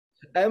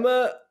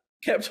Emma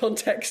kept on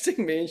texting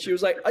me and she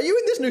was like, "Are you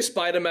in this new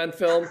Spider-Man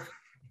film?"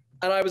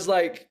 And I was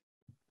like,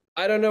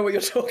 "I don't know what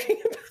you're talking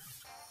about."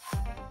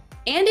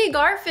 Andrew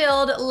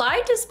Garfield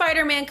lied to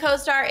Spider-Man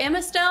co-star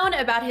Emma Stone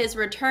about his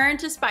return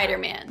to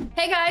Spider-Man.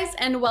 Hey guys,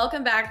 and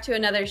welcome back to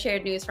another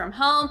shared news from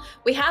home.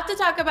 We have to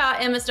talk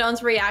about Emma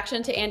Stone's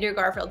reaction to Andrew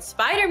Garfield's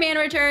Spider-Man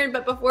return,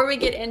 but before we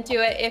get into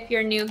it, if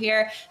you're new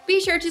here, be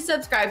sure to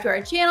subscribe to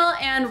our channel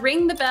and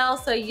ring the bell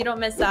so you don't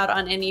miss out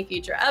on any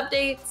future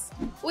updates.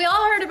 We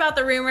all heard about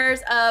the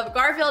rumors of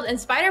Garfield and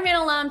Spider-Man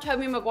alum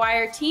Tobey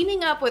Maguire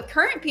teaming up with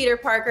current Peter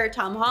Parker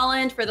Tom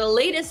Holland for the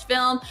latest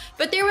film,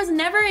 but there was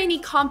never any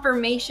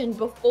confirmation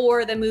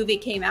before the movie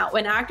came out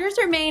when actors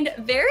remained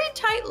very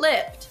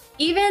tight-lipped.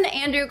 Even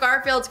Andrew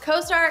Garfield's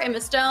co-star Emma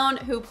Stone,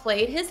 who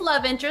played his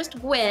love interest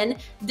Gwen,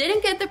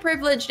 didn't get the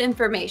privileged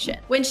information.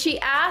 When she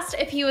asked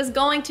if he was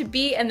going to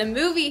be in the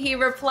movie, he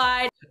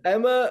replied,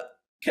 Emma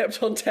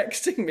kept on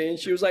texting me and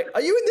she was like,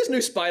 "Are you in this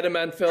new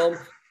Spider-Man film?"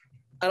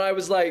 And I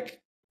was like,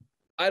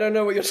 "I don't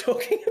know what you're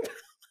talking about."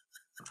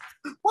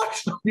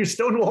 What? You're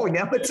stonewalling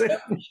Emma too?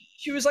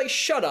 She was like,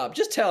 "Shut up,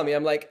 just tell me."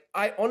 I'm like,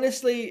 "I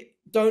honestly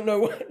don't know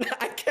what."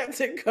 I kept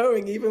it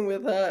going even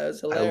with her. It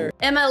was hilarious.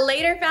 Emma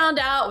later found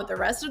out with the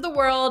rest of the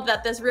world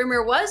that this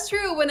rumor was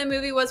true when the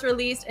movie was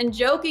released and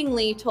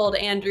jokingly told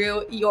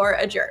Andrew, "You're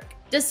a jerk."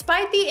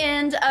 Despite the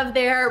end of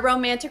their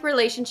romantic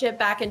relationship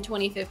back in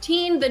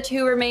 2015, the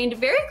two remained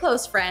very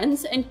close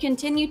friends and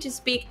continued to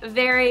speak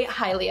very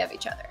highly of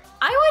each other.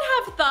 I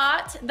would have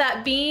thought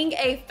that being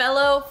a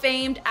fellow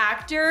famed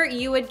actor,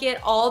 you would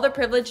get all the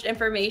privileged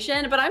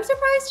information, but I'm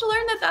surprised to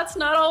learn that that's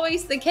not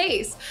always the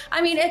case. I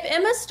mean, if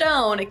Emma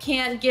Stone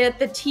can't get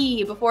the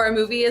tea before a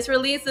movie is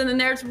released, then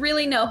there's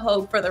really no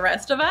hope for the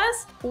rest of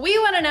us. We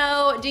want to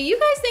know, do you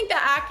guys think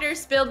that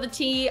actors spilled the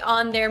tea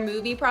on their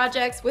movie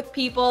projects with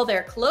people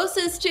they're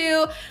closest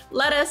to?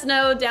 Let us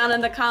know down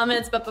in the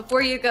comments, but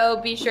before you go,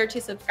 be sure to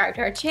subscribe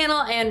to our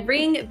channel and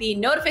ring the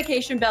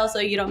notification bell so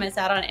you don't miss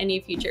out on any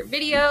future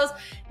videos.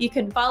 You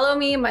can follow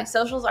me. My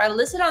socials are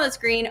listed on the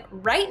screen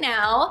right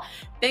now.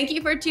 Thank you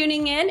for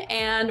tuning in,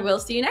 and we'll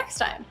see you next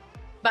time.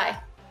 Bye.